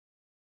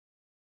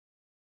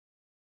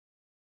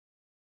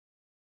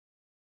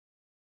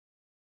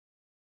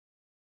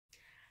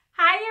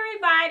Hi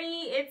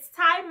everybody, it's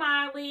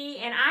TyMolly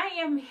and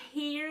I am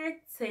here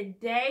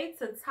today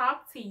to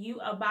talk to you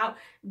about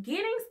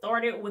getting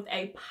started with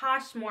a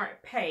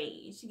Poshmark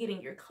page,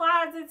 getting your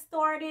closet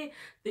started,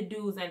 the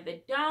do's and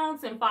the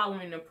don'ts, and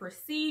following the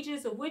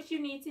procedures of what you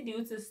need to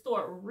do to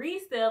start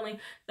reselling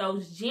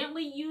those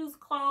gently used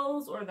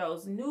clothes or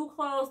those new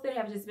clothes that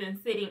have just been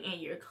sitting in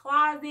your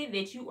closet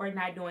that you are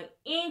not doing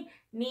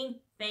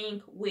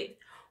anything with.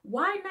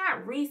 Why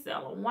not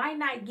resell them? Why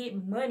not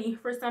get money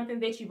for something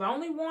that you've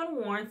only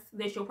worn once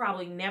that you'll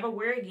probably never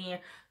wear again?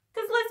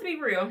 Because let's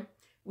be real,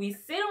 we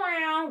sit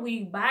around,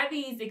 we buy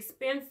these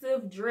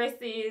expensive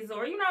dresses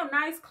or,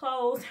 nice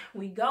clothes.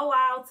 We go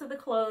out to the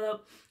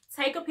club,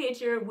 take a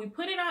picture, we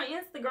put it on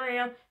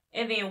Instagram,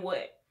 and then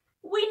what?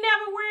 We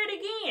never wear it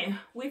again.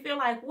 We feel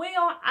like,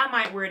 well, I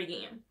might wear it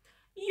again.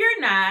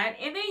 You're not.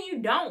 And then you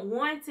don't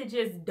want to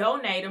just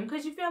donate them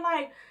because you feel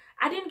like,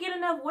 I didn't get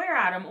enough wear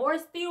out of them, or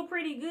it's still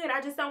pretty good. I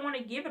just don't want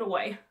to give it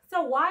away.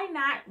 So why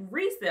not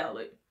resell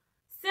it?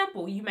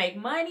 Simple. You make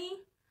money,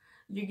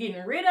 you're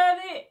getting rid of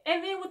it,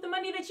 and then with the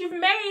money that you've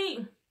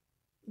made,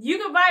 you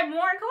can buy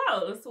more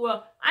clothes.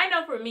 Well, I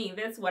know for me,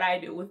 that's what I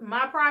do. With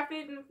my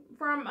profit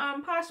from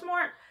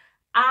Poshmark,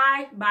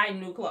 I buy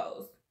new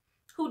clothes.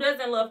 Who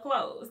doesn't love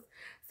clothes?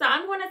 So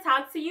I'm going to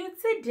talk to you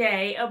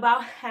today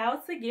about how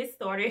to get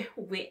started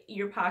with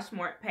your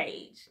Poshmark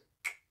page.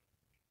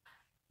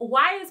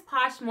 Why is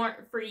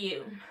Poshmark for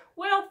you?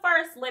 Well,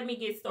 first, let me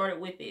get started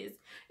with this.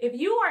 If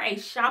you are a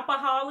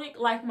shopaholic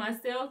like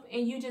myself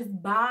and you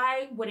just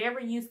buy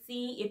whatever you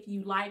see, if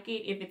you like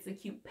it, if it's a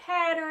cute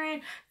pattern,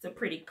 it's a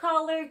pretty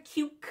color,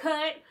 cute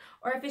cut,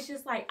 or if it's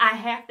just like, I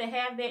have to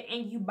have that,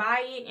 and you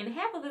buy it, and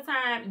half of the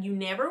time you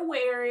never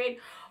wear it,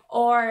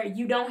 or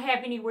you don't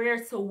have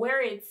anywhere to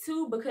wear it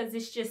to because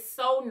it's just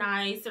so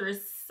nice or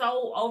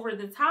so over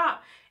the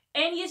top,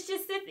 and it's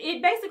just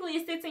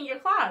it sits in your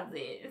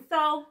closet.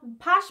 So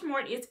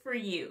Poshmark is for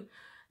you.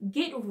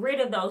 Get rid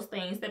of those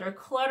things that are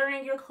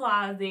cluttering your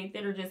closet,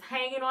 that are just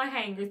hanging on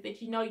hangers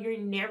that you know you're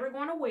never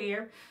going to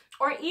wear,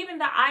 or even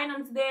the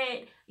items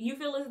that you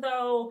feel as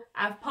though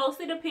I've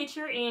posted a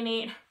picture in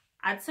it,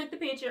 I took the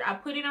picture, I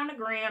put it on the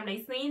gram,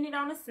 they seen it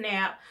on the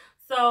snap,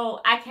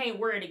 so I can't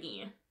wear it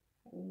again.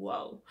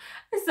 Whoa.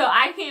 So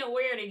I can't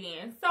wear it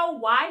again. So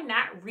why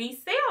not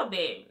resell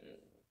that?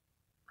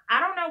 I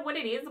don't know what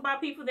it is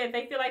about people that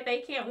they feel like they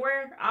can't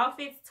wear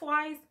outfits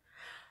twice.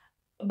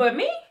 But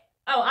me,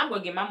 oh, I'm going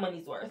to get my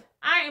money's worth.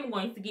 I am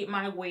going to get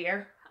my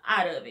wear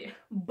out of it.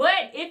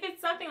 But if it's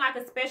something like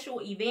a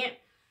special event,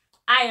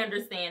 I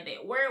understand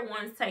that. Wear it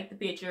once, take the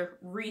picture,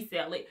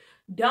 resell it.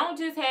 Don't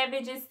just have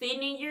it just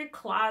sitting in your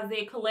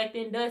closet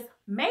collecting dust.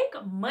 Make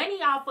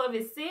money off of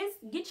it, sis.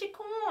 Get your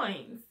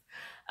coins.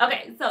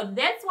 Okay, so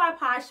that's why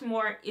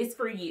Poshmark is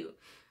for you.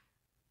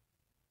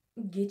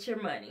 Get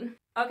your money.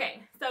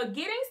 Okay, so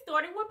getting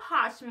started with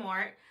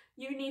Poshmark,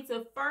 you need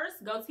to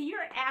first go to your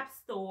app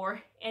store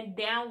and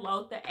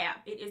download the app.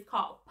 It is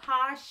called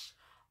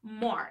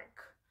Poshmark.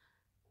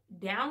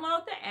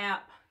 Download the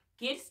app,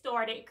 get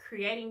started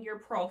creating your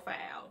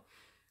profile.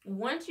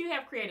 Once you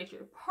have created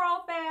your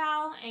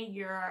profile and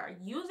your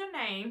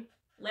username,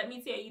 let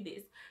me tell you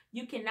this.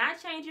 You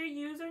cannot change your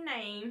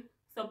username,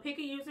 so pick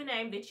a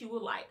username that you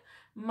would like.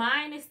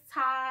 Mine is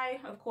Ty.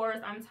 Of course,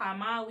 I'm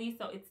TyMolly,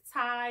 so it's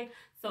Ty.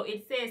 So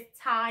it says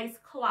Ty's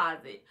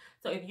Closet.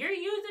 So if your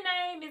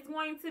username is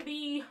going to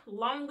be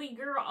Lonely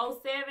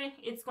Girl 07,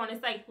 it's going to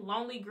say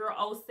Lonely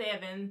Girl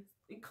 07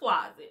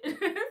 Closet.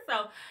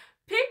 So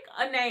pick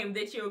a name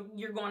that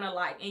you're going to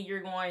like and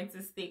you're going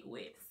to stick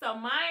with. So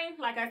mine,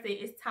 like I said,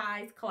 is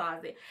Ty's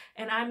Closet.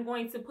 And I'm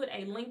going to put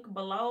a link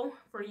below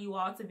for you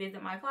all to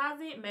visit my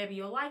closet. Maybe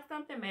you'll like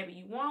something, maybe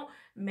you won't.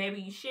 Maybe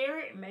you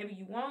share it, maybe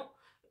you won't.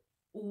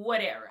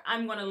 Whatever.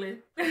 I'm going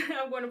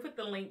to put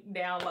the link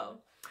down low.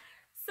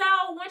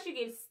 So once you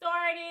get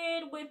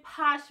started with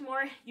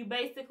Poshmark, you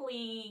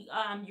basically,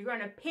 you're going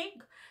to pick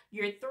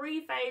your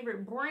 3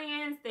 favorite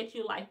brands that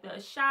you like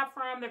to shop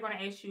from. They're going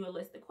to ask you a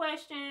list of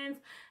questions,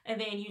 and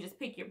then you just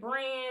pick your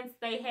brands.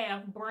 They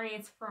have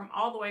brands from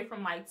all the way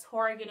from like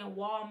Target and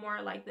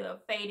Walmart, like the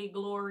Faded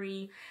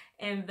Glory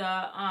and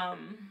the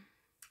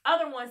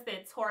other ones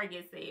that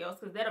Target sells,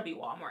 because that'll be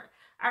Walmart.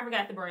 I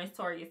forgot the brands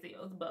Target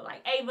sells, but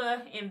like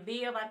Ava and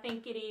Viv, I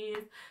think it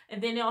is.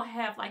 And then they'll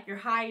have like your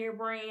higher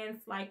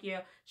brands, like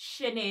your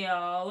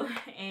Chanel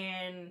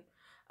and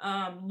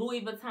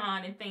Louis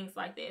Vuitton and things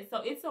like that.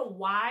 So it's a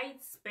wide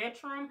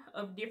spectrum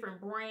of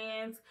different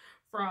brands,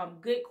 from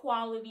good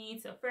quality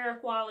to fair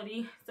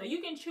quality. So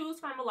you can choose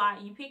from a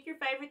lot. You pick your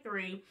favorite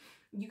 3.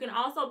 You can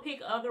also pick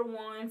other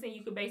ones, and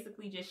you can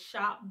basically just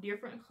shop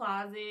different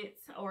closets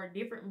or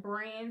different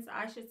brands,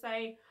 I should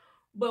say.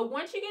 But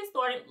once you get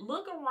started,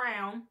 look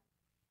around,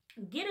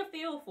 get a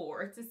feel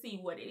for it to see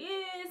what it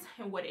is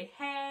and what it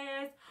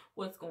has,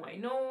 what's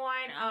going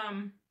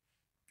on.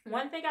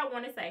 One thing I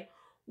want to say,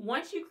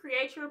 once you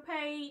create your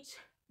page,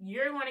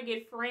 you're going to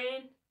get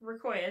friend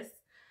requests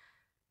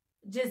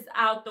just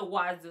out the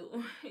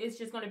wazoo. It's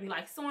just going to be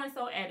like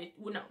so-and-so added.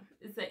 Well, no,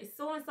 it's a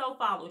so-and-so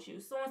follows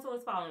you. So-and-so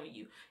is following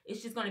you.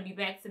 It's just going to be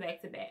back to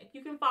back to back.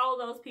 You can follow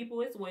those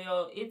people as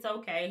well. It's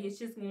okay. It's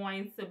just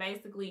going to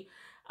basically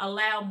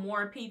allow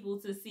more people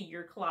to see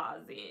your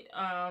closet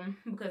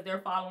because they're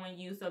following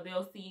you, so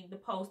they'll see the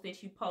post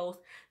that you post.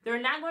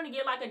 They're not going to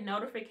get like a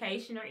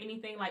notification or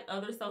anything like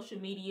other social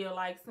media,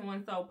 like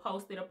so-and-so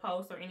posted a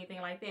post or anything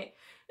like that.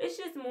 It's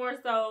just more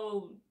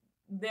so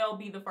they'll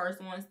be the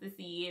first ones to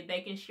see it.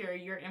 They can share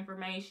your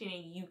information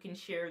and you can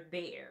share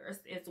theirs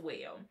as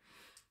well.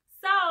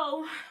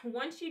 So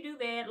once you do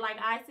that, like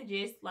I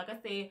suggest, like I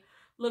said,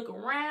 look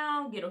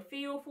around, get a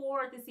feel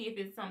for it to see if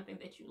it's something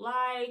that you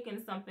like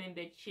and something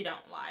that you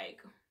don't like.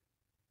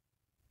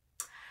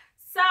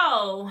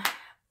 So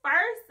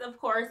first, of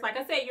course, like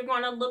I said, you're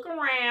going to look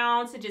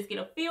around to just get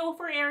a feel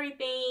for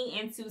everything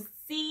and to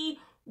see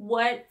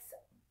what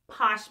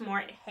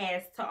Poshmark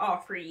has to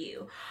offer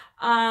you.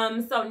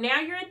 So now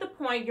you're at the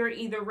point you're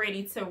either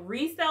ready to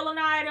resell an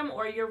item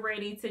or you're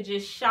ready to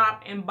just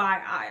shop and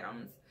buy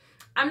items.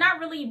 I'm not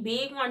really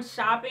big on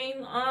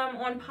shopping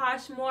on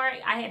Poshmark.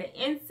 I had an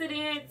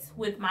incident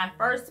with my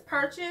first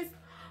purchase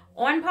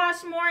on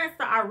Poshmark,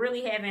 so I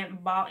really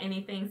haven't bought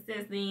anything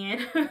since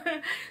then.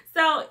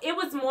 So it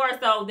was more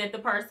so that the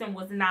person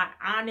was not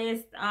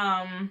honest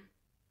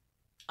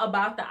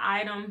about the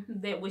item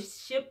that was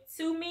shipped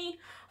to me,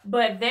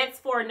 but that's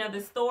for another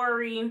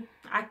story.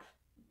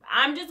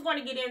 I'm just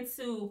going to get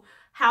into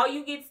how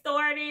you get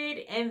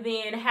started and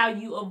then how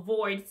you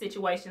avoid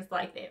situations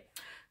like that.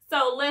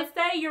 So let's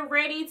say you're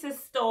ready to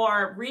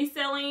start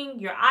reselling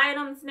your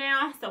items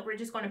now. So we're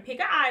just going to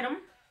pick an item.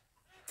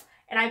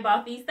 And I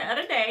bought these the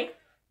other day.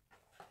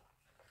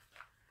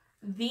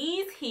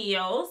 These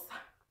heels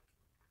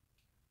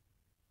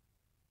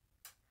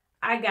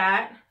I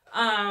got,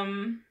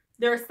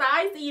 they're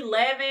size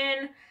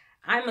 11.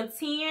 I'm a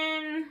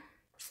 10.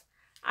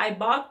 I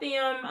bought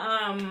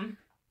them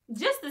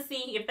just to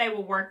see if they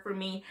would work for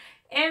me,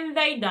 and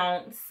they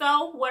don't.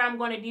 So what I'm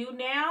going to do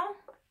now,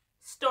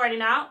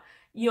 starting out,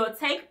 you'll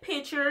take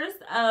pictures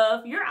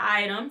of your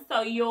item.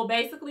 So you'll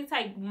basically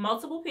take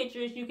multiple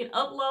pictures. You can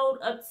upload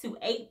up to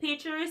 8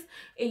 pictures.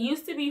 It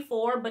used to be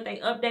 4, but they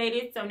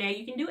updated, so now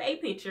you can do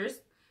 8 pictures.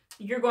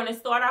 You're going to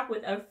start off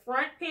with a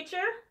front picture.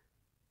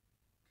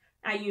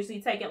 I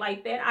usually take it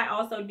like that. I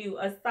also do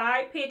a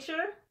side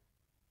picture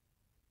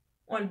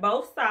on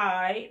both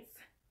sides.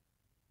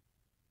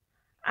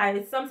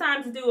 I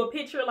sometimes do a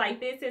picture like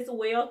this as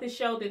well to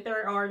show that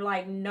there are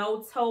like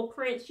no toe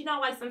prints. You know,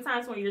 like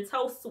sometimes when your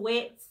toe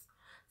sweats.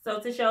 So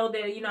to show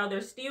that, you know,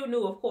 they're still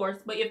new, of course.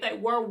 But if they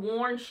were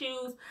worn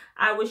shoes,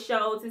 I would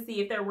show to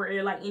see if there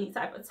were like any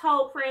type of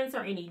toe prints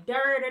or any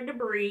dirt or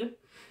debris.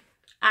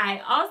 I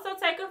also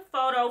take a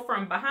photo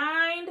from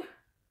behind.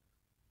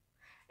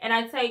 And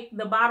I take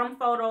the bottom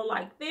photo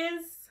like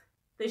this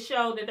to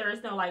show that there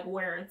is no like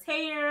wear and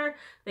tear.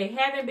 They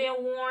haven't been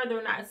worn.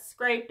 They're not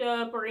scraped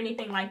up or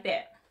anything like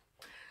that.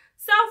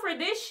 So for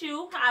this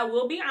shoe, I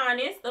will be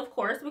honest, of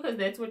course, because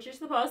that's what you're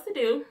supposed to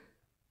do.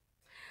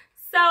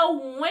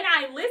 So when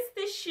I list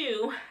the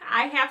shoe,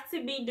 I have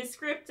to be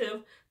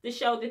descriptive to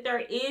show that there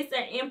is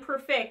an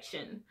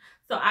imperfection.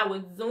 So I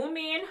would zoom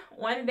in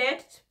on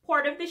that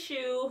part of the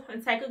shoe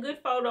and take a good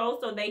photo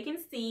so they can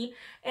see.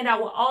 And I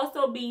will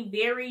also be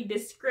very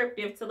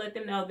descriptive to let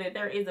them know that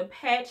there is a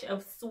patch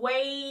of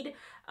suede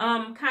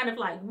kind of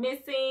like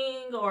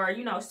missing or,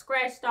 you know,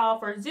 scratched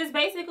off, or just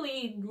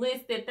basically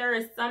list that there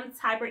is some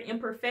type of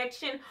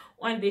imperfection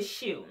on this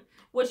shoe.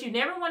 What you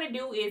never want to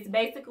do is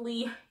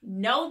basically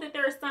know that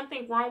there is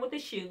something wrong with the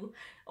shoe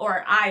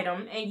or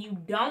item and you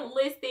don't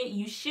list it,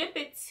 you ship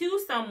it to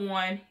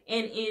someone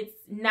and it's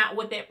not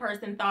what that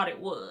person thought it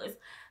was.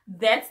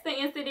 That's the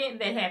incident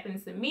that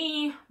happens to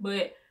me,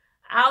 but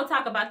I'll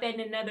talk about that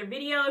in another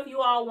video if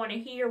you all want to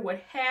hear what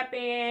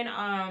happened,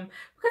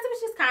 because it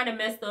was just kind of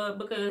messed up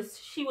because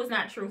she was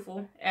not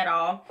truthful at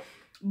all.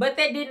 But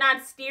that did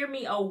not steer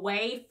me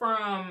away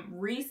from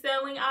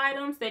reselling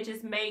items. That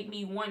just made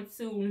me want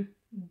to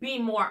be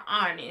more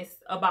honest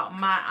about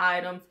my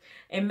items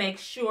and make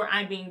sure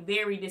I'm being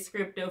very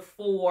descriptive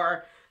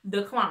for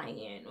the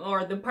client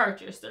or the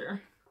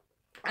purchaser.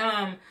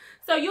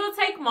 So you'll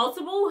take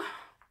multiple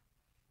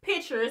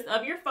pictures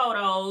of your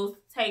photos,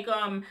 take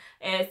them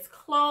as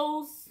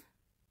close,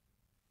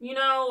 you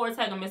know, or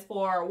take them as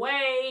far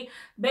away,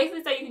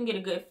 basically so you can get a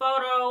good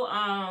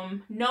photo.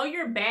 Know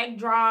your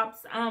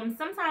backdrops.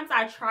 Sometimes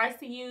I try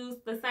to use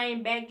the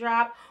same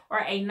backdrop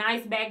or a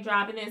nice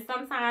backdrop, and then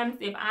sometimes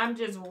if I'm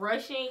just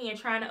rushing and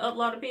trying to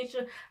upload a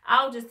picture,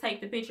 I'll just take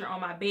the picture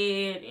on my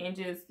bed and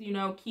just, you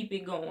know, keep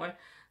it going.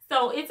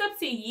 So it's up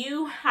to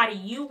you. How do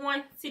you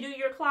want to do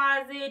your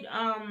closet?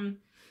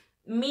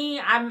 Me,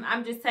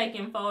 I'm just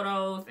taking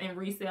photos and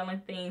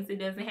reselling things. It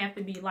doesn't have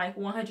to be like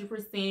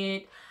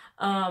 100%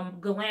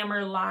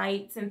 glamour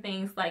lights and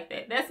things like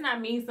that. That's not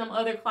me. Some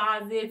other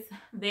closets,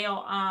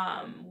 they'll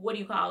what do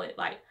you call it,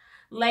 like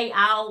lay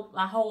out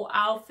a whole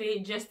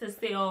outfit just to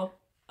sell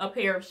a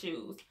pair of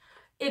shoes.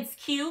 It's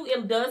cute.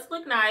 It does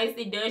look nice.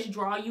 It does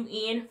draw you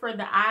in for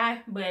the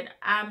eye, but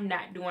I'm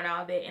not doing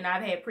all that. And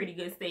I've had pretty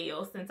good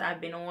sales since I've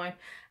been on.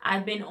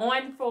 I've been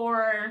on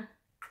for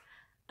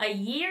a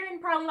year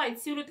and probably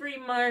like 2 to 3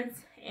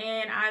 months,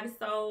 and I've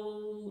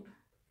sold,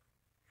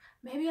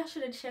 maybe I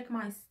should have checked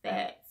my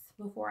stats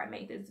before I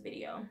made this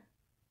video,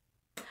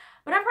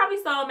 but I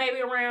probably sold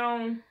maybe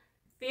around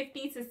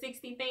 50 to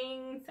 60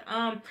 things.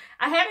 I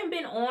haven't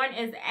been on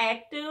as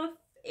active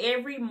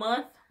every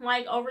month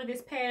like over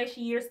this past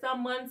year.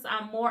 Some months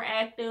I'm more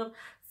active,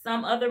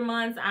 some other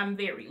months I'm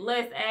very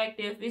less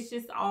active. It's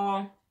just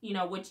all, you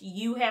know, what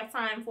you have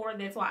time for.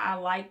 That's why I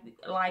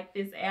like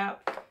this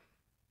app.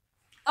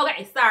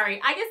 Okay,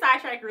 sorry, I get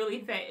sidetracked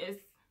really fast.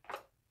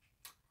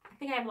 I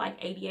think I have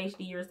like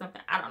ADHD or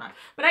something. I don't know.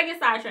 But I get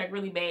sidetracked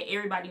really bad.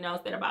 Everybody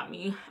knows that about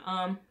me.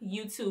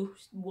 You too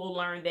will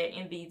learn that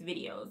in these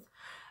videos.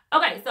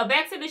 Okay, so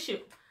back to the shoe.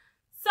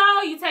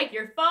 So you take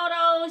your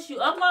photos, you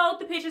upload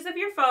the pictures of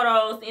your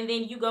photos, and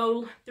then you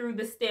go through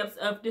the steps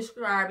of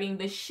describing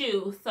the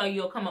shoe. So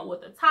you'll come up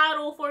with a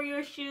title for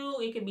your shoe.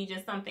 It could be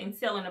just something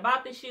telling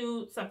about the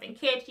shoe, something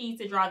catchy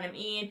to draw them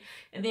in.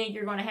 And then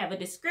you're going to have a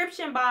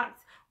description box.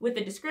 With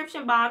the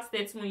description box,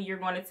 that's when you're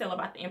going to tell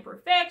about the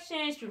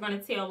imperfections. You're going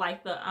to tell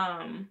like the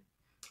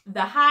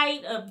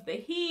height of the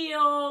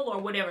heel or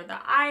whatever the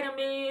item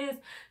is.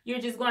 You're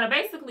just going to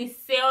basically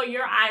sell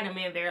your item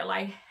in there.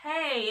 Like,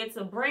 hey, it's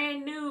a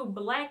brand new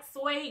black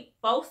suede,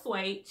 faux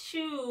suede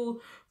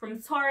shoe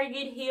from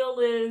Target. Heel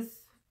is,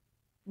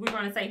 we're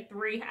going to say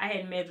 3. I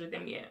hadn't measured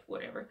them yet,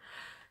 whatever.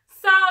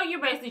 So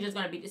you're basically just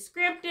going to be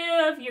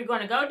descriptive. You're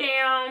going to go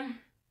down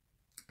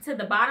to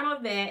the bottom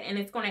of that, and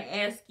it's going to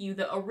ask you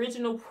the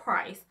original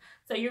price.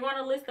 So you're going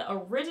to list the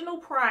original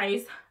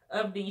price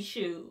of these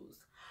shoes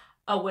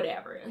or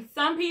whatever.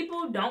 Some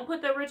people don't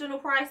put the original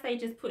price. They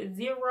just put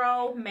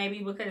 0,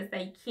 maybe because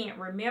they can't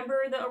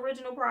remember the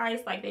original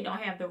price, like they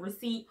don't have the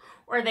receipt,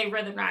 or they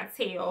rather not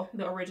tell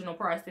the original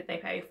price that they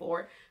paid for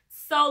it.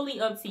 Solely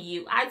up to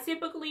you. I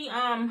typically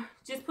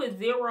just put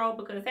 0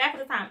 because half of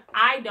the time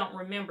I don't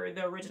remember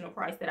the original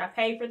price that I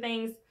paid for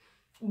things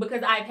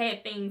because I've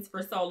had things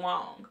for so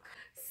long.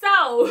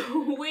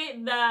 So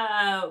with the,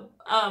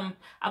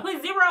 I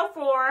put 0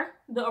 for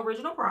the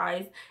original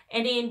price,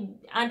 and then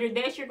under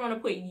that you're going to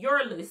put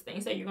your listing.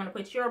 So you're going to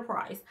put your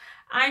price.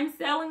 I'm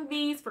selling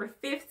these for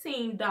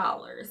 $15.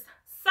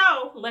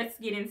 So let's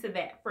get into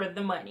that for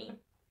the money.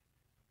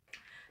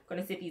 I'm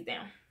going to sit these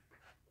down.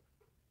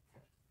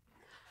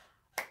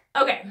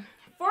 Okay,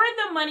 for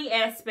the money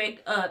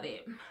aspect of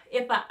it,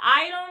 if an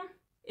item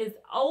is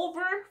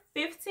over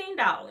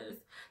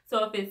 $15,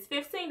 so if it's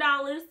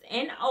 $15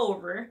 and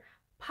over,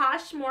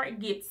 Poshmark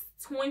gets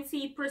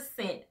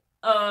 20%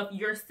 of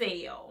your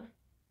sale.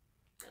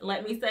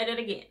 Let me say that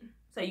again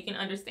so you can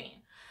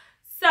understand.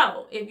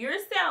 So if you're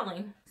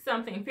selling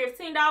something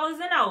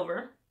 $15 and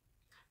over,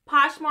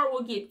 Poshmark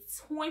will get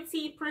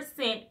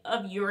 20%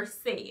 of your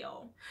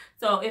sale.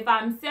 So if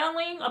I'm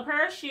selling a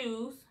pair of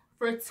shoes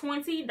for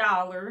 $20,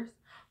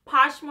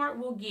 Poshmark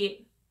will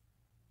get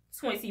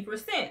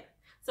 20%.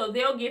 So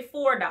they'll get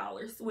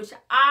 $4, which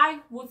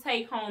I will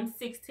take home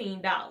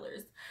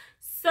 $16.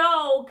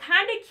 So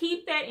kind of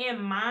keep that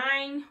in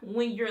mind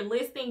when you're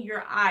listing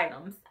your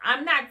items.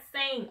 I'm not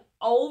saying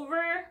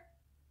overcharge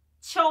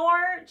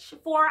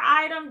for an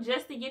item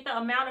just to get the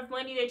amount of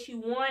money that you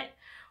want,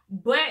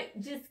 but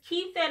just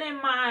keep that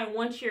in mind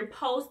once you're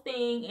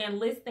posting and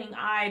listing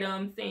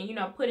items and, you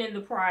know, put in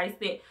the price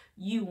that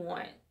you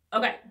want.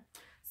 Okay,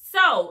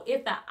 so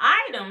if the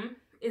item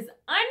is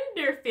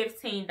under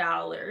 $15,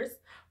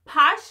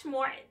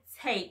 Poshmark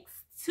takes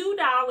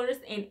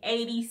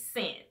 $2.80.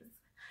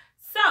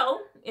 So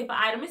if an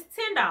item is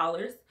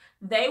 $10,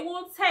 they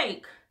will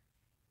take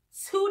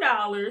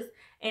 $2.80.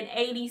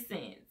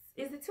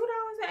 Is it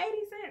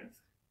 $2.80?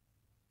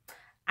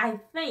 I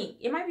think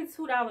it might be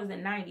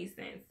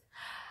 $2.90.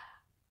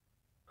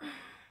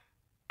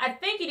 I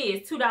think it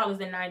is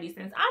 $2.90.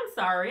 I'm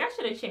sorry, I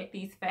should have checked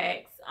these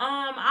facts.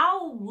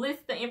 I'll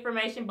list the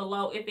information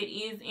below if it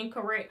is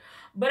incorrect,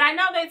 but I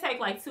know they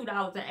take like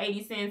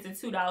 $2.80 and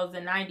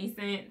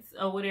 $2.90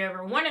 or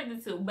whatever, one of the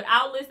two, but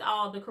I'll list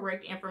all the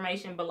correct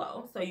information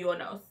below so you'll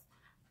know.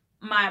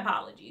 My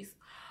apologies.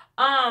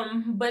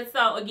 But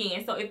so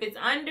again, so if it's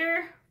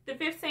under the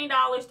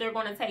 $15, they're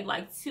going to take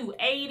like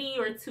 $2.80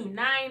 or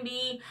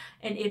 $2.90,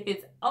 and if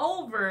it's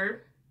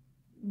over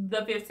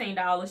the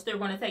 $15, they're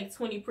going to take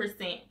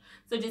 20%.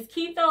 So just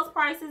keep those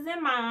prices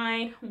in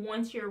mind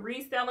once you're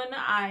reselling the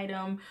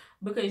item,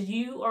 because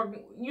you are,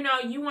 you know,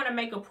 you want to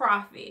make a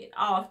profit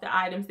off the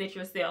items that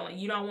you're selling.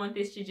 You don't want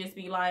this to just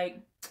be like,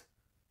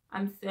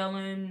 I'm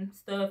selling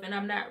stuff and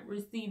I'm not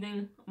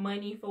receiving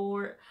money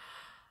for it.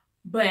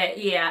 But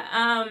yeah,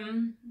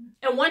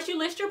 and once you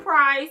list your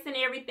price and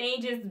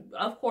everything, just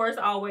of course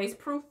always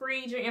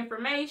proofread your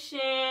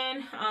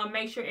information.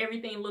 Make sure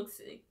everything looks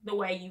the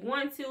way you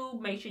want to.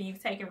 Make sure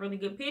you've taken really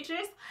good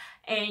pictures,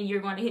 and you're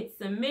going to hit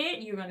submit.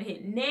 You're going to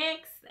hit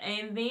next,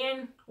 and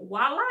then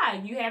voila,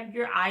 you have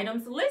your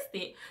items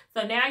listed.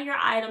 So now your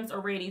items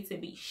are ready to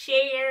be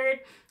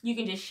shared. You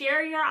can just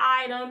share your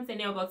items,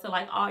 and they'll go to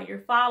like all your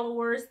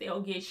followers.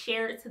 They'll get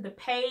shared to the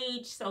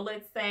page. So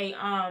let's say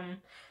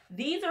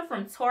these are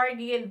from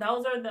Target.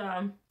 Those are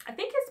the, I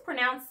think it's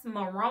pronounced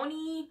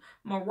Morona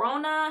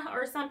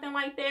or something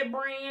like that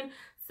brand.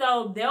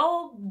 So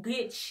they'll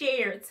get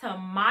shared to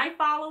my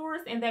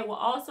followers, and they will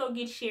also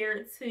get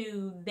shared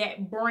to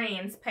that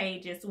brand's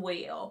page as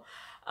well.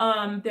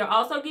 They'll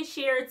also get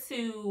shared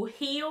to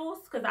heels,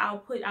 because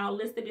I'll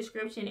list the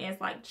description as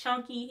like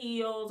chunky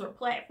heels or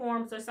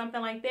platforms or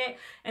something like that,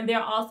 and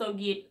they'll also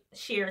get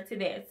shared to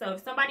that. So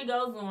if somebody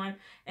goes on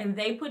and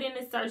they put in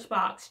the search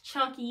box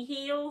chunky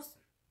heels,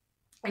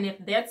 and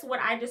if that's what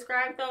I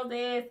describe those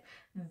as,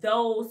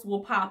 those will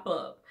pop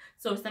up.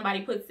 So if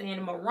somebody puts in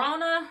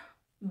Morona,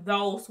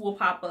 those will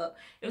pop up.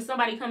 If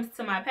somebody comes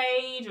to my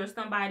page or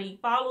somebody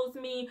follows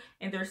me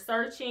and they're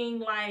searching,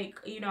 like,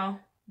 you know,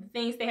 the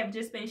things that have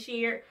just been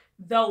shared,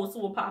 those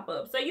will pop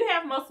up. So you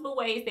have multiple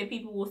ways that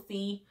people will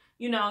see,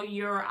 you know,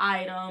 your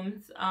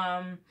items.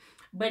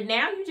 But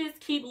now you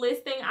just keep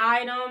listing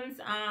items.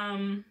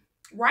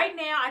 Right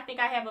now, I think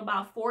I have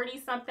about 40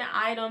 something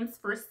items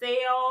for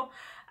sale.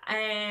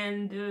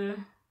 And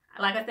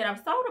like I said,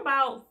 I've sold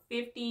about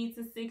 50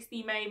 to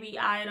 60 maybe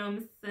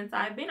items since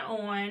I've been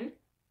on.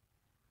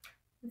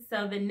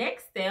 So the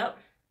next step,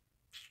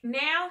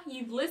 now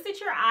you've listed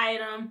your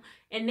item,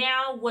 and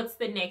now what's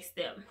the next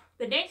step?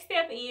 The next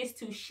step is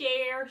to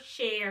share,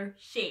 share,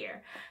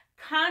 share.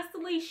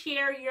 Constantly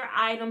share your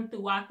item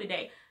throughout the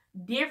day.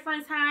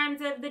 Different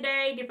times of the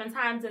day, different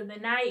times of the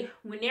night.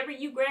 Whenever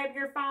you grab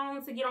your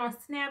phone to get on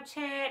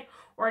Snapchat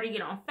or to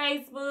get on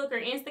Facebook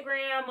or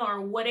Instagram or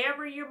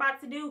whatever you're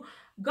about to do,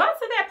 go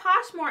to that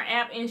Poshmark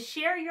app and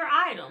share your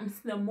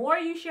items. The more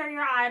you share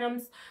your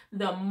items,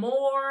 the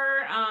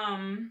more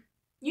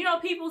you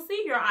know, people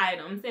see your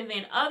items, and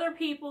then other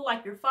people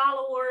like your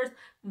followers,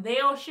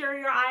 they'll share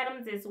your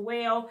items as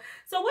well.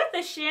 So with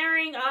the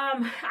sharing,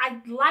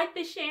 I like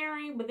the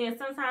sharing, but then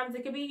sometimes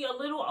it can be a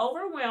little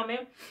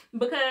overwhelming,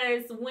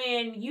 because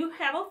when you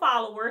have a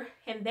follower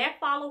and that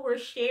follower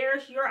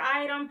shares your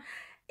item,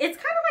 it's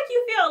kind of like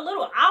you feel a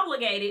little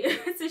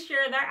obligated to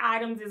share their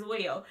items as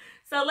well.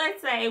 So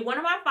let's say one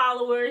of my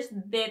followers,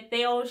 that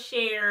they'll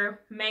share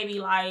maybe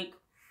like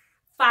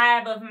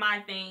 5 of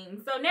my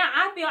things. So now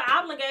I feel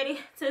obligated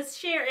to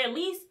share at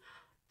least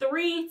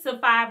 3 to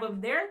 5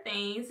 of their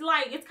things.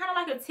 Like, it's kind of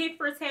like a tit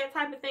for tat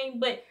type of thing,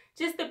 but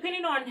just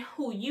depending on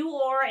who you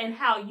are and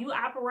how you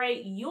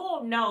operate,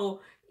 you'll know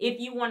if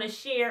you want to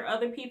share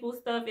other people's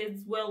stuff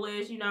as well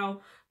as, you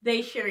know,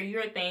 they share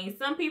your things.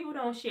 Some people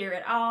don't share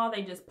at all.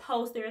 They just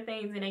post their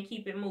things and they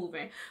keep it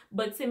moving.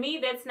 But to me,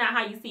 that's not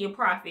how you see a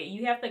profit.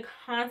 You have to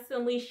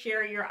constantly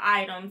share your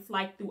items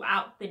like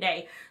throughout the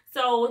day.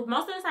 So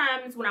most of the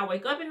times when I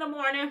wake up in the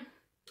morning,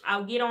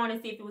 I'll get on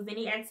and see if there was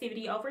any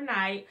activity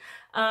overnight.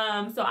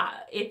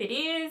 If it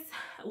is,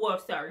 well,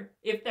 sorry,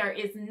 if there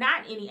is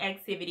not any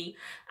activity,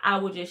 I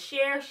will just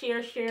share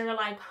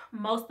like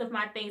most of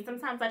my things.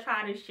 Sometimes I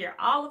try to share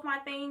all of my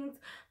things,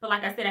 but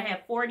like I said, I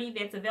have 40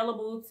 that's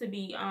available to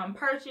be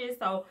purchased.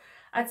 So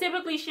I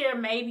typically share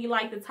maybe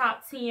like the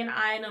top 10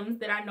 items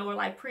that I know are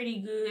like pretty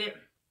good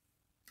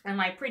and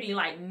like pretty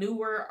like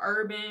newer,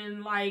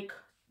 urban, like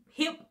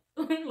hip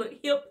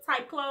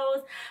type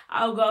clothes.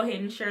 I'll go ahead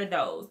and share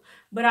those.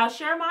 But I'll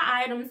share my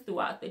items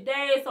throughout the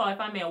day. So if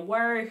I'm at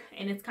work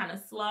and it's kind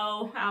of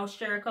slow, I'll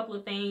share a couple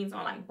of things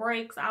on like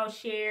breaks. I'll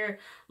share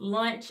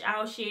lunch.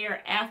 I'll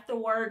share after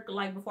work,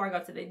 like before I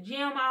go to the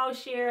gym. I'll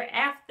share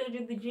after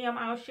the gym.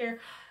 I'll share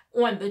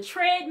on the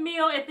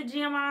treadmill at the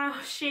gym.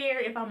 I'll share.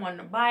 If I'm on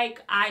the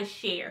bike, I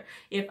share.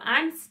 If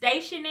I'm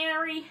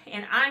stationary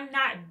and I'm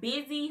not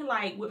busy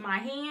like with my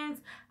hands,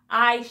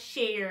 I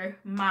share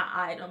my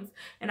items.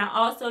 And I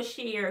also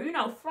share, you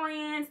know,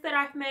 friends that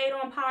I've made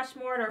on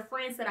Poshmark, or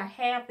friends that I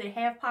have that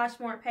have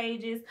Poshmark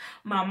pages.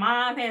 My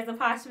mom has a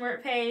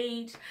Poshmark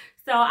page.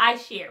 So I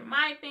share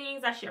my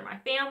things, I share my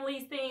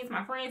family's things,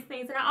 my friends'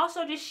 things, and I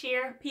also just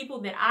share people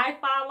that I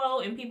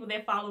follow and people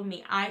that follow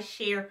me. I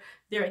share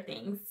their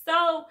things.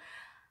 So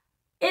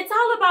it's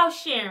all about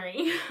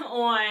sharing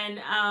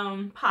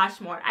on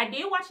Poshmark. I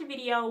did watch a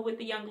video with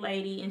a young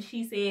lady, and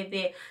she said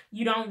that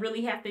you don't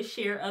really have to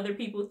share other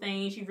people's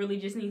things. You really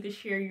just need to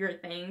share your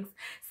things.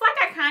 It's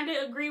like I kind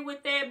of agree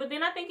with that, but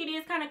then I think it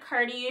is kind of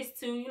courteous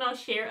to, you know,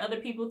 share other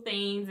people's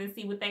things and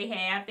see what they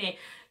have. And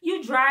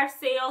you drive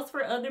sales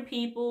for other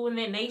people, and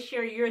then they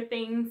share your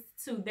things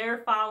to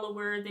their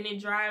followers, and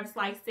it drives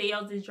like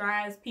sales. It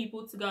drives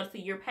people to go to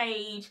your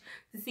page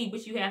to see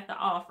what you have to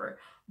offer.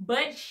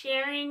 But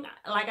sharing,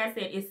 like I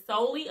said, is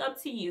solely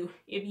up to you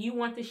if you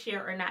want to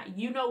share or not.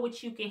 You know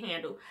what you can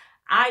handle.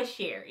 I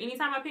share.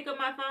 Anytime I pick up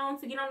my phone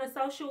to get on the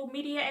social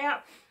media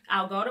app,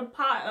 I'll go to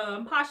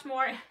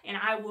Poshmark and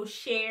I will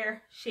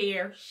share,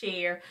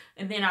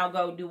 and then I'll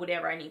go do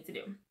whatever I need to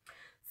do.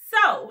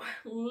 So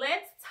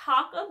let's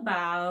talk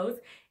about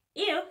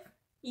if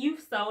you've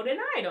sold an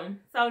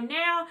item. So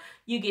now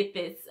you get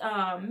this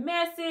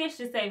message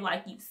to say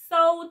like you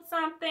sold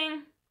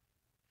something.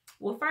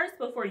 Well, first,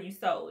 before you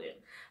sold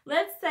it,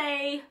 let's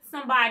say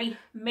somebody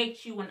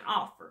makes you an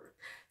offer.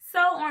 So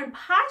on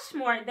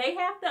Poshmark, they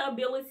have the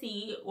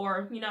ability,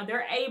 or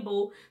they're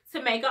able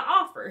to make an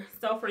offer.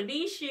 So for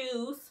these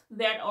shoes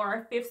that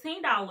are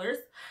 $15,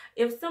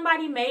 if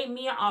somebody made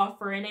me an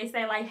offer and they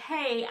say like,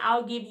 hey,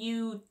 I'll give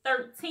you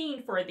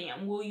 $13 for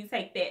them, will you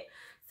take that?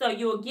 So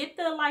you'll get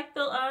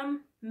the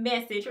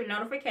message or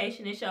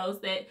notification that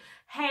shows that,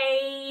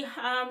 hey,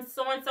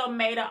 so-and-so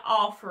made an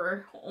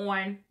offer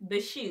on the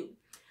shoe.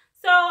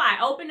 So I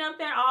open up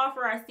that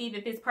offer. I see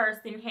that this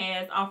person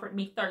has offered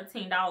me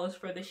 $13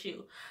 for the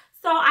shoe.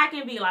 So I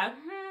can be like,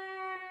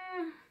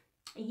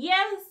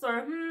 yes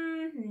or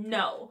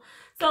no.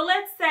 So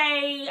let's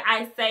say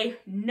I say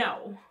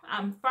no.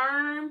 I'm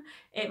firm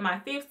at my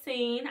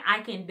 15. I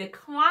can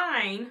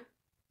decline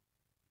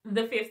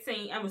the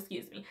 15,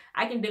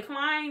 I can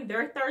decline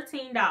their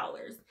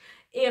 $13.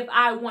 If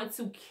I want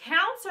to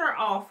counter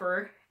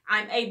offer,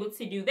 I'm able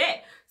to do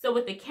that. So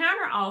with the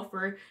counter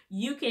offer,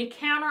 you can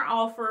counter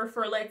offer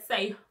for, let's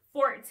say,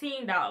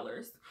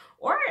 $14.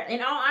 Or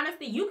in all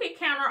honesty, you could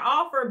counter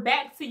offer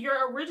back to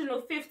your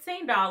original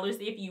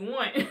 $15 if you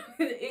want.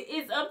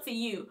 It's up to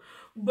you.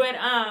 But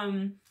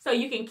so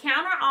you can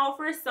counter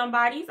offer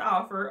somebody's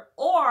offer,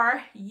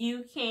 or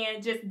you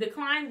can just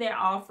decline that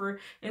offer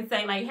and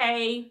say like,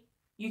 hey,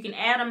 you can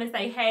add them and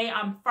say, hey,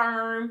 I'm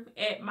firm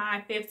at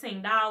my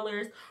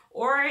 $15.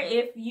 Or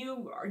if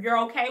you're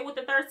okay with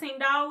the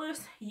 $13,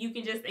 you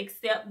can just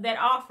accept that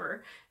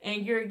offer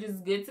and you're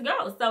just good to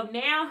go. So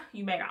now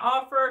you made an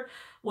offer.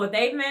 Well,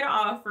 they've made an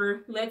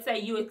offer. Let's say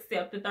you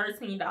accept the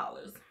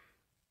 $13.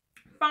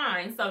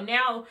 Fine. So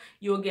now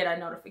you'll get a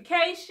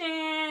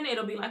notification.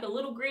 It'll be like a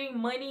little green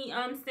money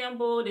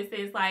symbol that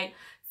says like,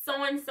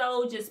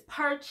 so-and-so just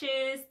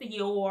purchased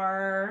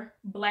your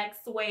black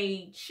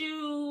suede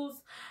shoes.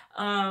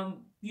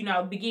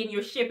 Begin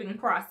your shipping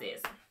process.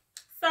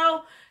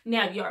 So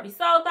now you already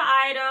sold the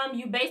item.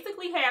 You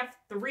basically have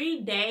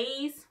 3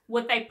 days,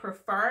 what they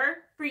prefer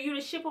for you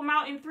to ship them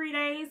out in 3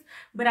 days.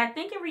 But I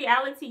think in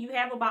reality, you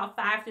have about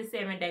 5 to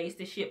 7 days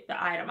to ship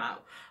the item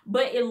out.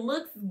 But it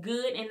looks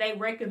good and they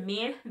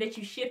recommend that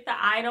you ship the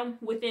item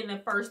within the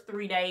first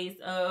 3 days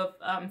of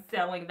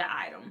selling the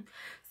item.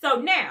 So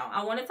now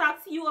I want to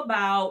talk to you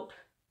about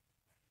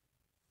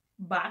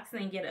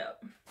boxing it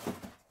up.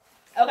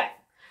 Okay.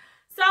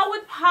 So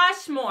with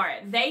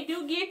Poshmark, they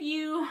do give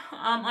you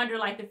under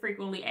like the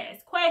frequently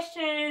asked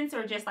questions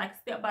or just like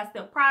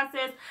step-by-step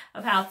process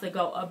of how to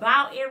go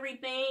about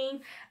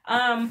everything.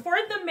 For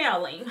the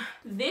mailing,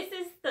 this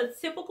is the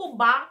typical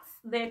box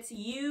that's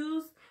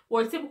used,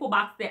 or typical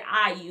box that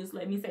I use,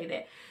 let me say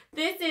that.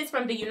 This is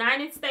from the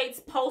United States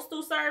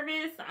Postal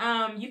Service.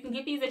 You can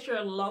get these at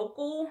your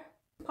local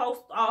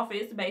post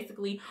office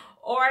basically,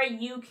 or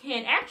you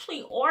can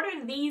actually order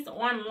these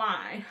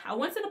online. I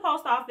went to the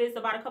post office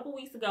about a couple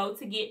weeks ago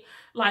to get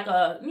like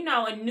a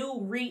new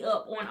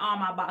re-up on all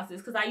my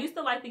boxes, because I used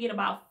to like to get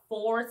about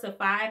 4 to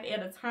 5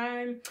 at a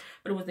time,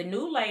 but it was a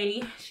new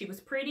lady. She was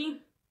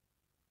pretty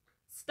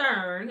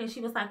stern and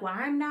she was like, well,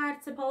 I'm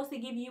not supposed to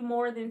give you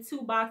more than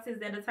 2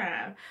 boxes at a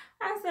time.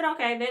 I said,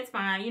 okay, that's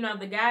fine.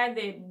 The guy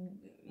that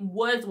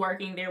was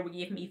working there would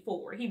give me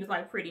 4. He was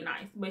like pretty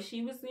nice, but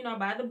she was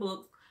by the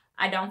books.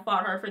 I don't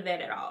fault her for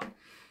that at all.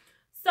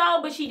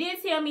 So, but she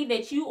did tell me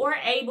that you are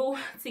able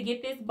to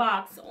get this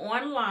box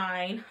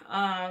online.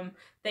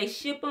 They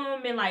ship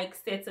them in like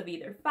sets of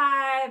either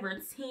 5 or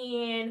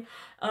 10.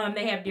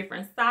 They have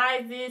different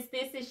sizes.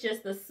 This is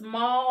just a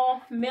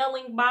small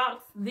mailing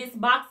box. This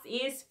box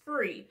is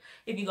free.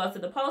 If you go to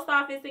the post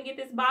office and get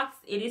this box,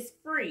 it is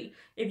free.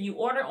 If you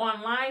order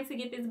online to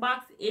get this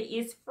box, it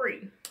is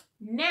free.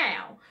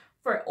 Now,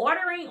 for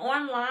ordering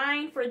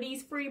online for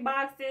these free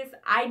boxes,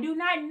 I do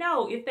not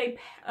know if they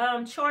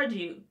charge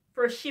you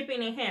for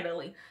shipping and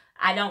handling.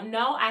 I don't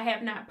know. I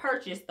have not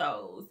purchased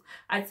those.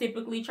 I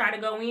typically try to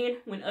go in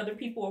when other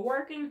people are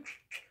working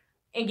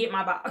and get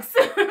my box.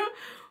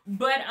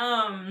 But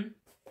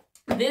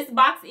this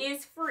box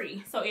is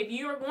free. So if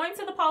you are going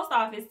to the post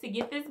office to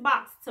get this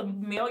box to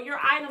mail your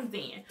items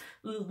in,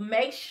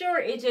 make sure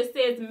it just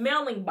says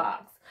mailing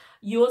box.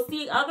 You'll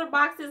see other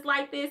boxes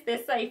like this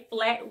that say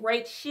flat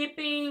rate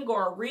shipping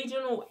or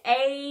regional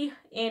A,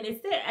 and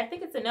it said, I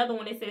think it's another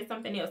one that says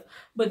something else,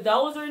 but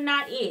those are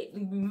not it.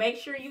 Make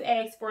sure you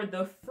ask for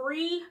the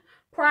free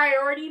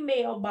priority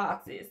mail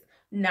boxes,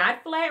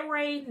 not flat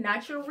rate,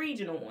 not your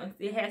regional ones.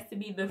 It has to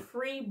be the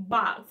free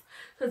box,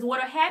 because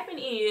what'll happen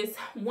is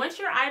once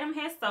your item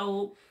has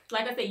sold,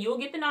 like I said, you'll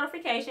get the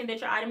notification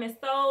that your item is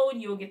sold.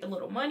 You'll get the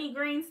little money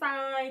green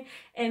sign.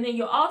 And then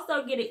you'll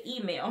also get an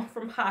email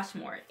from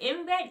Poshmark.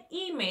 In that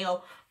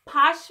email,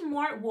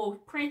 Poshmark will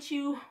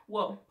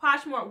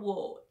Poshmark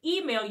will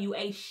email you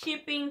a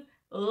shipping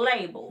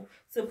label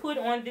to put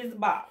on this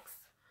box.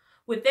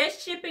 With that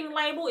shipping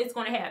label, it's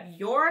going to have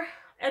your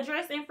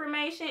address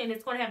information, and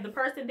it's going to have the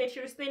person that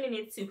you're sending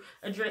it to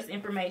address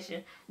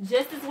information,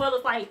 just as well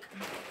as like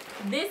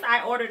this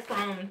I ordered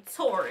from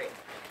Torrid.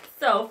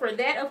 So for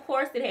that, of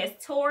course, it has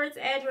Torrid's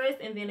address,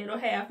 and then it'll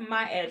have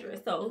my address.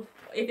 So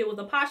if it was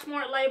a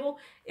Poshmark label,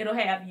 it'll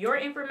have your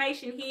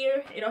information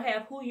here. It'll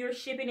have who you're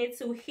shipping it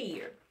to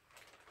here.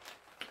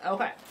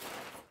 Okay.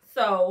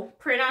 So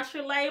print out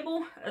your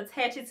label,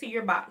 attach it to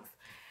your box.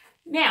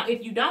 Now,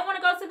 if you don't want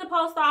to go to the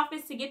post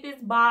office to get this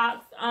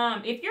box,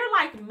 if you're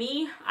like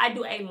me, I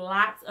do a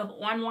lot of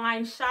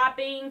online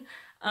shopping.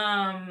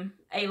 So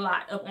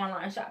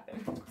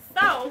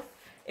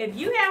if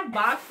you have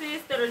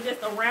boxes that are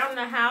just around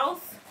the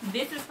house,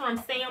 this is from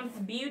Sam's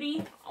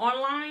Beauty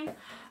online.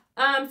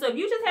 So if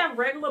you just have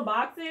regular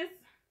boxes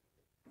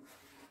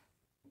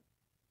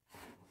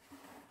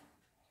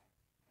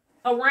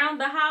around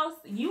the house,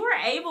 you are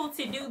able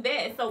to do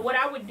that. So what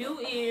I would do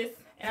is,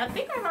 and I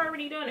think I've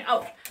already done it.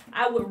 Oh,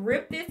 I would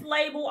rip this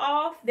label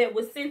off that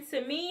was sent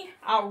to me.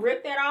 I'll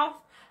rip that off.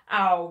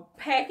 I'll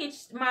package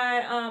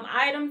my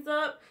items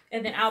up,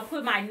 and then I'll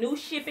put my new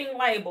shipping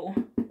label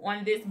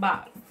on this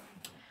box.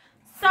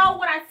 So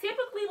what I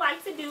typically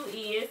like to do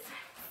is,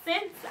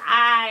 since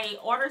I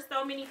order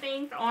so many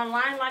things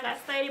online, like I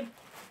stated,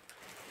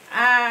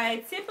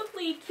 I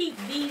typically keep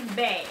these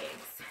bags.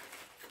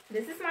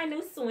 This is my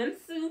new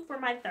swimsuit for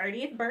my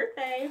 30th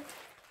birthday.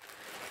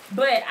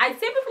 But I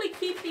typically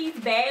keep these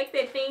bags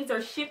that things are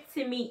shipped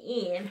to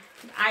me in.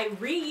 I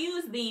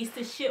reuse these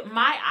to ship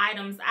my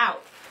items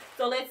out.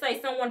 So let's say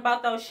someone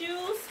bought those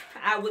shoes.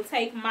 I would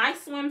take my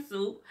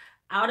swimsuit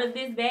out of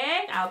this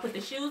bag. I'll put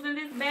the shoes in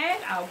this bag.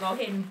 I'll go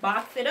ahead and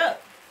box it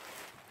up.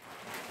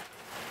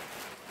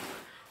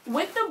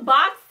 With the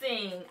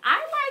boxing, I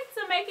like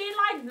to make it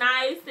like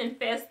nice and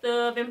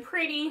festive and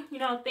pretty, you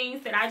know,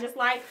 things that I just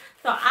like.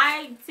 So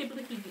I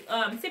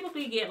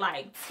typically get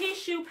like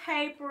tissue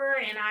paper,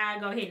 and I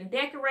go ahead and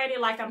decorate it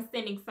like I'm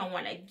sending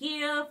someone a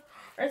gift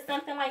or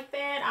something like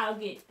that. I'll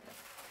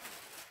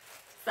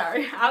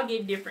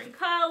get different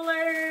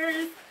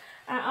colors.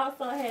 I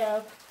also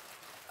have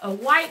a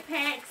white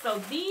pack.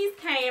 So these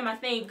came, I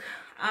think,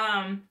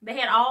 they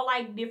had all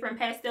like different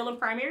pastel and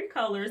primary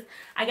colors.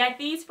 I got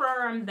these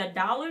from the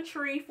Dollar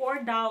Tree for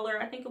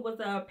 $1. I think it was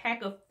a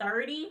pack of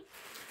 30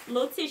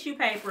 little tissue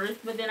papers.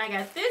 But then I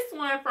got this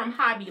one from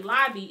Hobby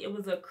Lobby. It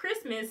was a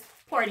Christmas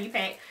party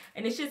pack,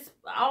 and it's just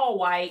all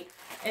white.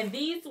 And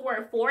these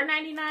were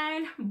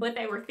 $4.99, but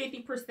they were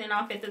 50%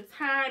 off at the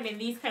time,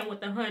 and these came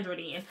with 100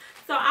 in.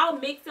 So I'll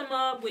mix them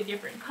up with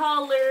different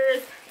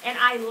colors, and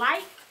I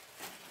like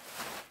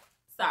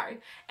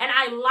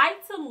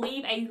to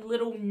leave a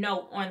little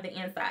note on the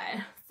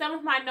inside. Some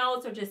of my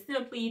notes are just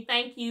simply,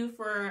 thank you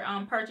for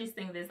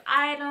purchasing this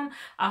item.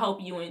 I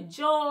hope you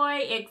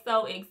enjoy.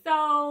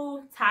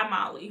 XOXO,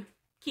 TyMolly.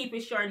 Keep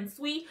it short and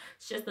sweet.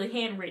 It's just a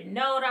handwritten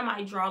note. I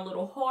might draw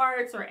little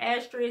hearts or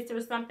asterisks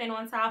or something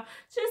on top.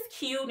 Just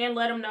cute, and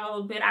let them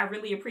know that I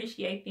really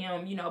appreciate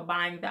them, you know,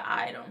 buying the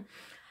item.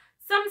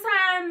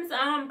 Sometimes,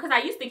 because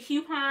I used to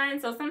coupon,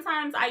 so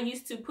sometimes I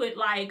used to put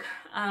like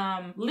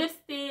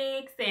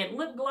lipsticks and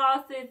lip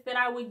glosses that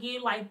I would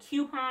get like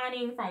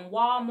couponing from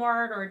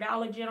Walmart or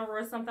Dollar General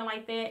or something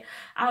like that.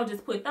 I'll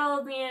just put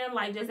those in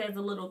like just as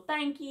a little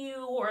thank you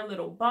or a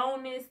little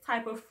bonus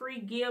type of free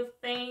gift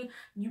thing.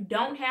 You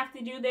don't have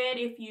to do that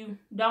if you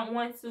don't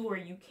want to, or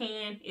you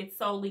can. It's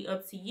solely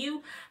up to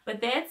you. But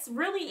that's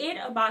really it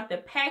about the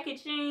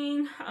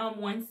packaging.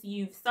 Once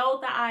you've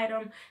sold the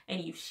item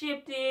and you've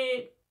shipped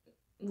it,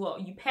 well,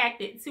 you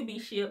packed it to be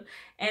shipped,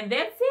 and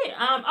that's it.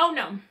 Oh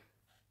no,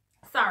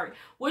 sorry.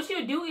 What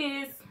you do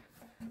is,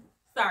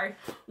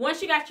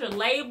 once you got your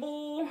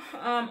label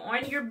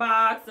on your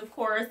box, of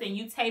course, and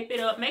you tape it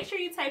up, make sure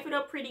you tape it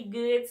up pretty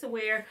good to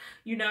where,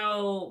 you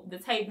know, the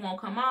tape won't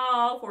come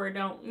off, or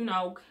don't, you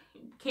know,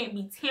 can't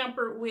be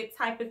tampered with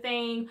type of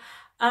thing.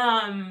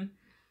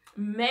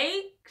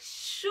 Make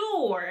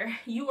sure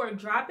you are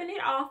dropping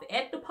it off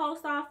at the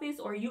post office,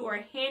 or you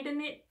are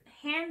handing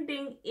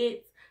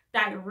it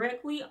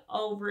directly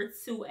over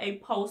to a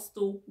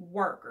postal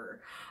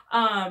worker.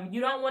 You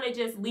don't want to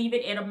just leave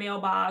it at a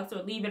mailbox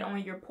or leave it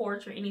on your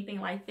porch or anything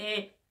like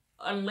that,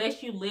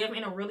 unless you live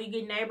in a really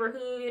good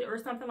neighborhood or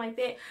something like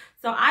that.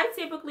 So I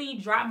typically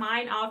drop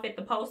mine off at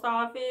the post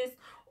office,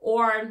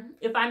 or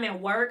if I'm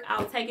at work,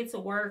 I'll take it to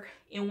work,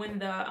 and when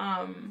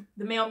the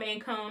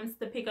mailman comes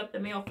to pick up the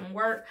mail from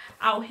work,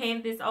 I'll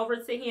hand this over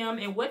to him.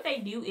 And what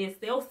they do is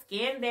they'll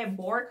scan that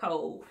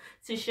barcode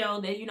to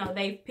show that, you know,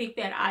 they've picked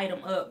that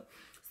item up.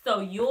 So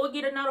you'll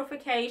get a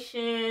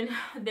notification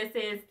that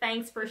says,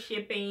 thanks for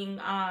shipping,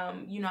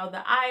 you know,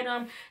 the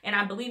item. And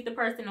I believe the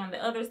person on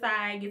the other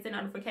side gets a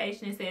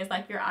notification that says,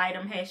 like, your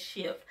item has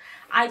shipped.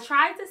 I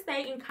try to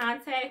stay in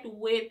contact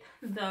with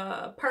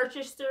the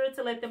purchaser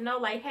to let them know,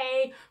 like,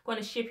 hey, I'm going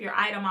to ship your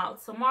item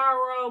out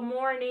tomorrow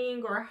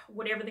morning, or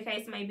whatever the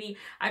case may be.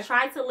 I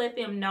try to let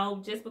them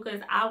know, just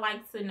because I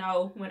like to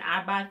know when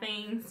I buy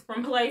things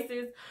from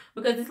places,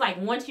 because it's like,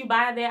 once you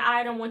buy that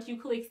item, once you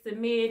click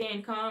submit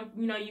and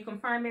you know, you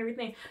confirm time,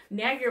 everything.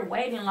 Now you're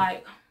waiting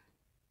like,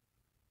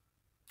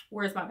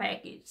 where's my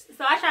package?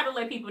 So I try to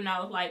let people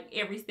know like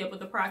every step of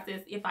the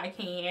process if I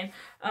can.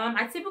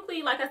 I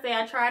typically, like I say,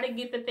 I try to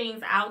get the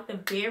things out the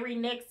very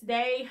next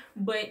day,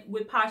 but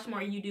with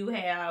Poshmark you do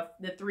have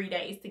the 3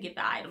 days to get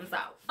the items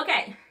out.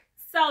 Okay,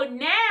 so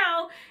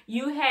now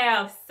you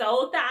have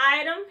sold the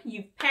item,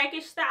 you've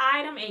packaged the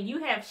item, and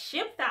you have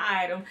shipped the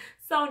item.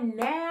 So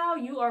now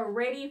you are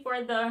ready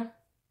for the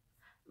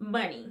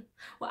money.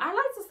 Well, I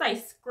like to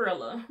say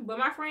Skrilla, but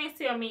my friends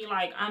tell me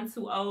like I'm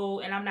too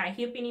old and I'm not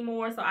hip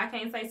anymore, so I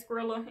can't say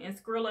Skrilla, and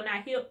Skrilla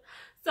not hip.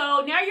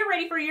 So now you're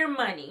ready for your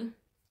money.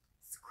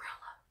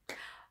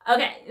 Skrilla.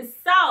 Okay,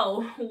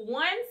 so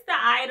once the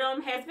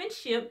item has been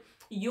shipped,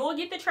 you'll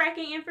get the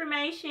tracking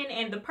information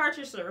and the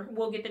purchaser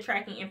will get the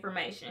tracking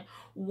information.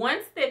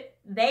 Once that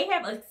they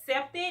have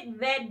accepted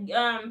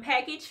that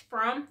package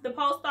from the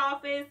post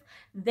office,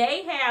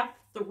 they have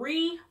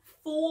 3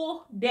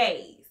 full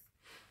days.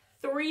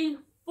 3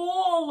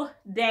 full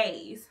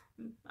days.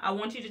 I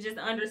want you to just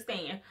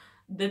understand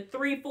the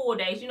 3 full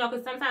days. You know,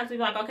 because sometimes we're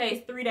like, okay,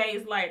 it's 3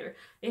 days later.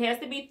 It has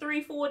to be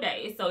 3 full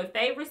days. So if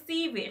they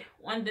receive it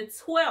on the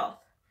 12th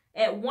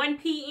at 1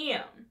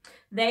 p.m.,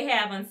 they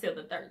have until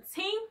the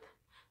 13th,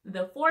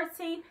 the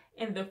 14th,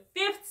 and the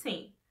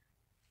 15th,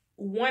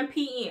 1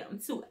 p.m.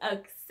 to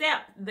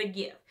accept the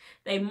gift.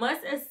 They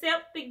must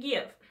accept the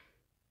gift.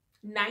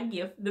 Not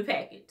gift, the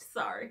package,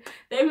 sorry.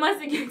 They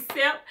must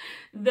accept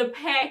the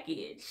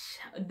package,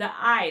 the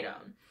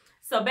item.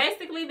 So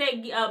basically,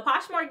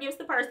 Poshmark gives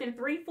the person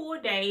 3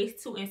 full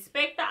days to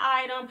inspect the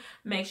item,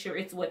 make sure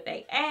it's what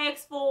they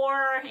asked for,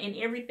 and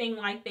everything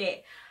like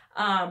that.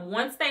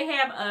 Once they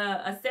have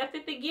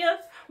accepted the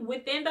gift,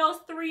 within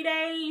those 3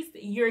 days,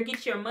 you'll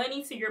get your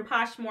money to your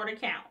Poshmark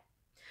account.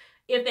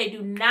 If they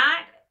do not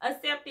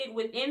accept it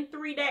within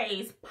 3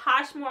 days,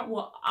 Poshmark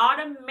will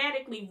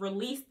automatically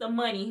release the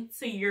money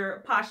to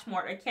your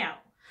Poshmark account.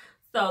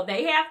 So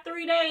they have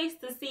 3 days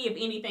to see if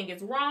anything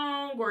is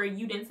wrong or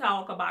you didn't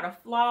talk about a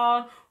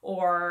flaw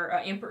or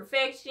an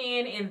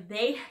imperfection, and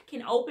they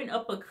can open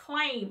up a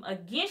claim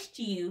against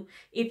you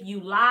if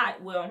you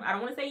lied. Well, I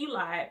don't want to say you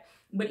lied,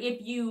 but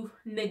if you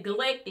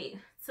neglected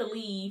to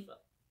leave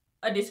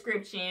a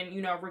description,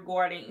 you know,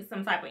 regarding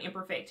some type of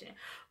imperfection.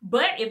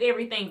 But if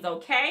everything's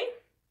okay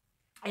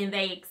and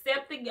they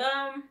accept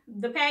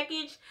the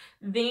package,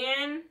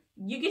 then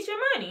you get your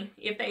money.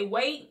 If they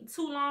wait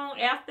too long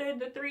after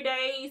the 3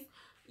 days,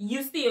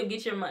 you still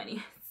get your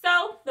money.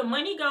 So the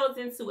money goes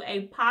into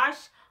a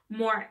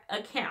Poshmark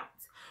account.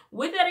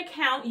 With that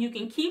account, you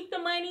can keep the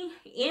money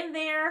in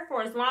there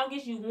for as long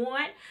as you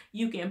want.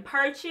 You can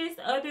purchase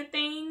other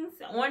things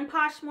on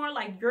Poshmark,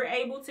 like you're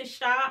able to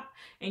shop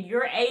and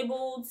you're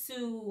able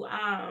to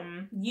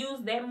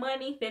use that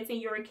money that's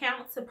in your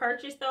account to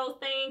purchase those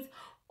things,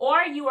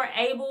 or you are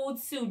able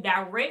to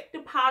direct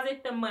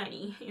deposit the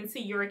money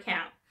into your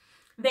account.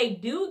 They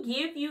do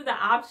give you the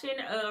option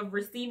of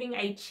receiving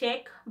a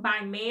check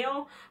by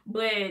mail,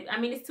 but I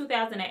mean, it's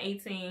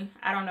 2018.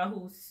 I don't know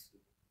who's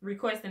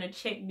requesting a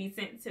check be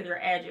sent to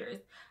their address.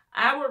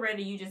 I would rather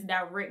you just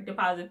direct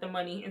deposit the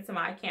money into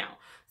my account.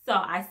 So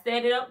I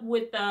set it up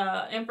with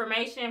the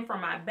information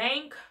from my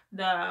bank,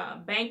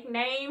 the bank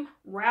name,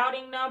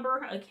 routing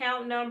number,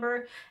 account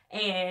number,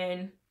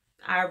 and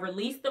I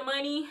release the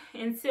money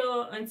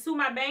into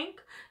my bank.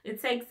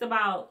 It takes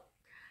about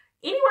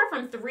anywhere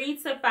from 3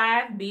 to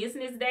 5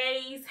 business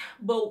days,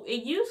 but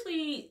it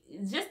usually,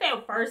 just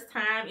that first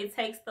time, it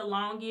takes the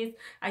longest.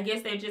 I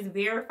guess they're just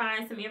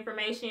verifying some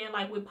information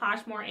like with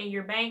Poshmark and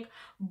your bank,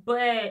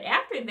 but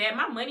after that,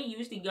 my money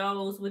usually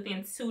goes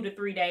within 2 to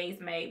 3 days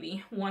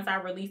maybe. Once I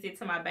release it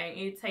to my bank,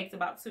 it takes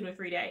about 2 to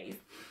 3 days.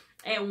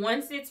 And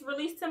once it's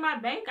released to my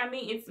bank, I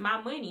mean, it's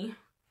my money.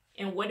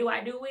 And what do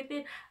I do with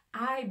it?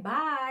 I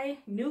buy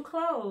new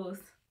clothes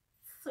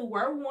to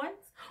wear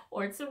once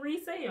or to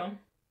resell.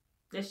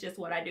 That's just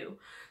what I do.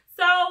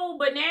 So,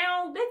 but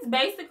now that's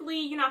basically,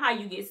 you know, how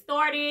you get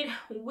started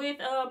with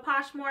a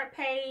Poshmark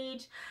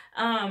page.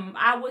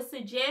 I would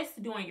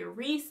suggest doing your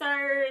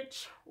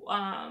research,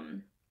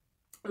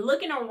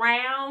 looking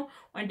around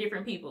on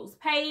different people's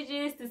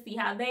pages to see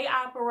how they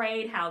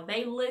operate, how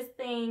they list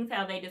things,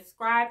 how they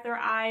describe their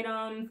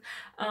items.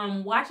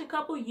 Watch a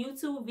couple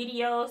YouTube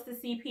videos to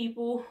see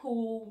people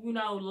who, you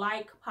know,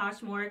 like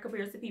Poshmark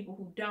compared to people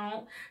who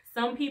don't.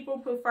 Some people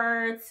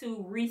prefer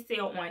to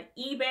resell on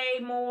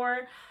eBay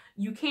more.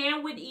 You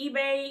can with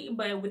eBay,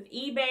 but with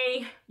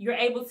eBay, you're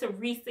able to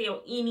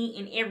resell any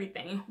and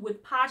everything.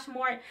 With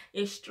Poshmark,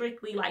 it's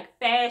strictly like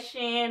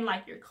fashion,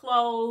 like your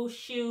clothes,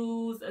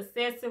 shoes,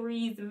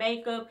 accessories,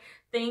 makeup,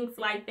 things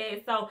like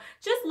that. So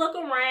just look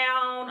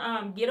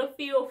around, get a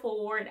feel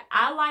for it.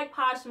 I like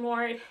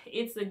Poshmark.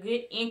 It's a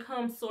good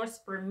income source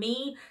for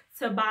me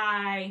to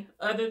buy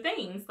other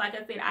things. Like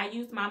I said, I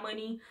use my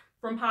money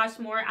from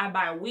Poshmark. I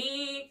buy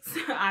wigs,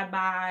 I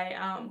buy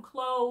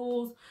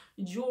clothes,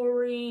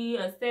 jewelry,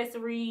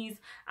 accessories.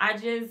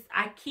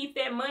 I keep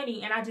that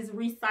money and I just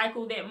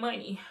recycle that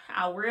money.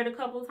 I wear it a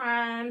couple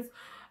times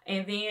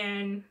and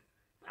then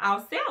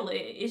I'll sell it.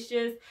 It's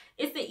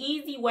an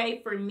easy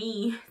way for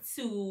me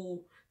to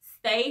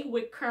stay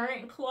with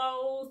current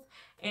clothes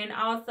and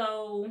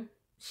also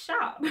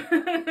shop.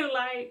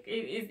 Like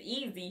it's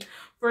easy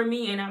for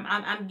me, and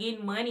I'm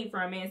getting money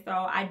from it, so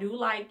I do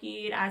like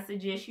it. I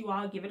suggest you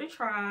all give it a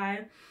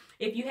try.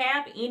 If you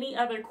have any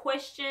other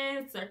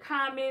questions or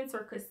comments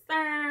or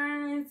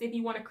concerns, if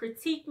you want to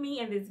critique me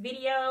in this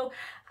video,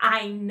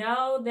 I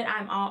know that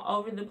I'm all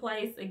over the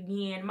place.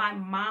 Again, my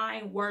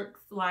mind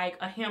works like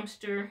a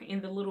hamster in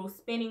the little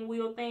spinning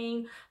wheel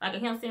thing, like a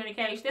hamster in a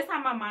cage. That's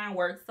how my mind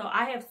works. So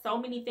I have so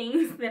many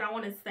things that I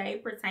want to say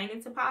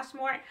pertaining to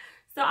Poshmark.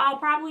 So I'll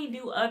probably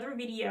do other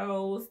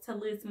videos to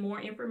list more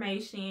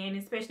information,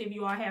 especially if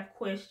you all have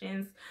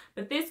questions.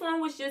 But this one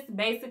was just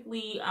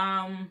basically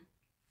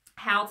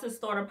how to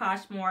start a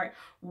Poshmark,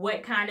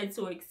 what kind of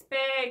to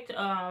expect,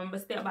 a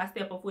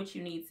step-by-step of what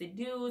you need to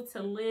do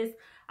to list.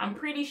 I'm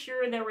pretty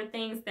sure there were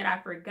things that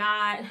I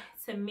forgot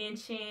to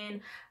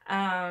mention.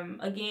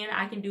 Again,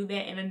 I can do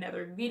that in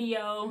another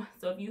video.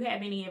 So if you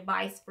have any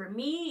advice for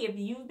me, if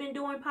you've been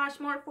doing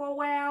Poshmark for a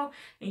while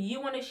and you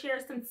want to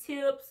share some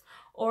tips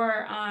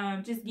or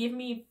just give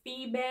me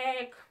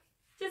feedback,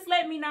 just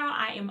let me know.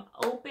 I am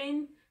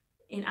open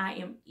and I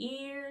am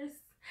ears.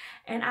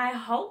 And I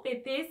hope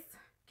that this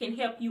can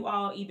help you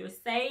all either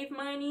save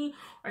money,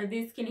 or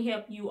this can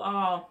help you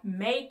all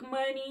make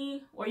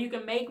money, or you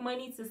can make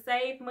money to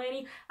save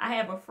money. I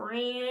have a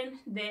friend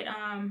that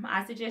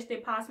I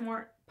suggested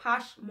Poshmark,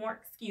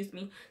 excuse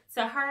me,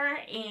 to her,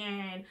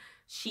 and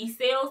she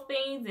sells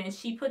things and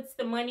she puts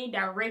the money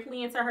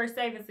directly into her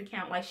savings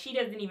account. Like, she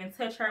doesn't even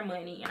touch her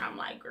money. And I'm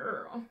like,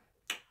 girl,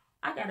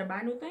 I gotta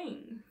buy new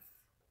things.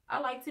 I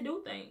like to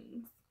do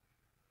things.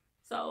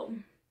 So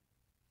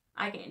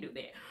I can't do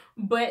that.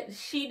 But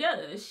she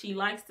does. She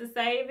likes to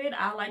save it.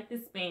 I like to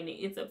spend it.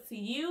 It's up to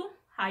you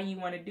how you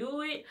want to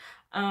do it.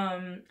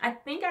 I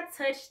think I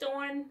touched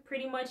on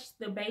pretty much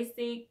the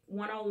basic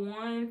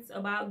 101s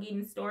about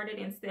getting started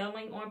and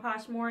selling on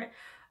Poshmark.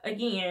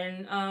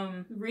 Again,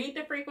 read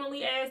the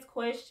frequently asked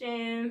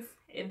questions.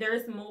 If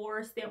there's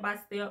more step by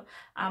step,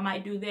 I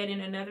might do that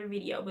in another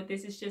video. But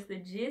this is just the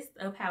gist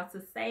of how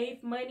to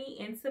save money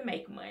and to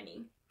make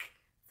money.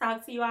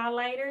 Talk to you all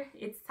later.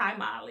 It's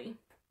TyMolly.